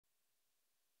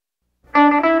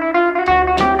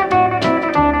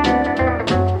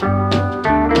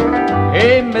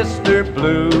Mr.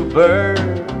 Bluebird,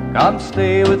 come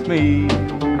stay with me,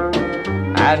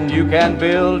 and you can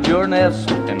build your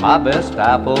nest in my best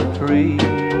apple tree.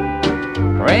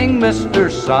 Bring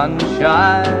Mr.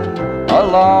 Sunshine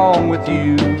along with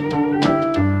you.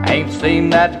 Ain't seen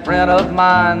that friend of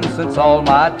mine since all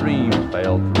my dreams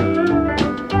fell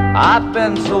through. I've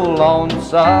been so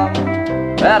lonesome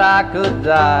that I could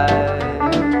die,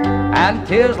 and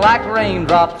tears like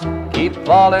raindrops keep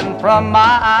falling from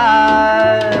my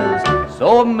eyes.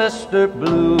 So Mr.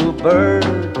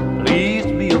 Bluebird, please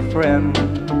be a friend,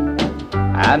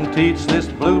 and teach this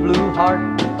blue, blue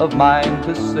heart of mine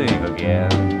to sing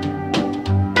again.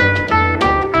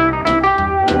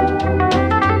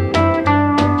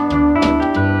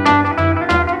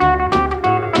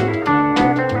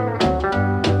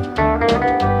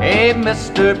 Hey,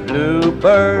 Mr.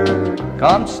 Bluebird,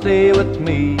 come stay with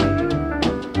me,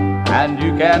 and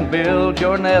you can build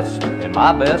your nest in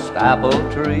my best apple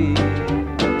tree.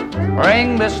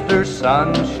 Bring Mr.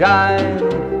 Sunshine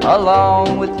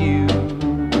along with you.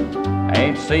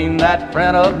 Ain't seen that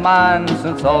friend of mine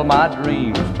since all my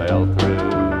dreams fell through.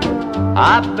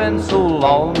 I've been so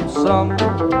lonesome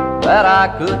that I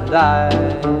could die,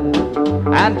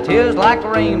 and tears like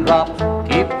raindrops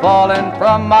keep falling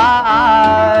from my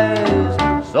eyes.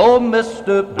 So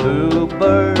Mr.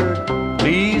 Bluebird,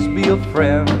 please be a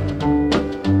friend,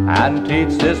 and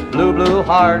teach this blue, blue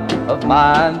heart of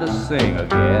mine to sing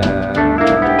again.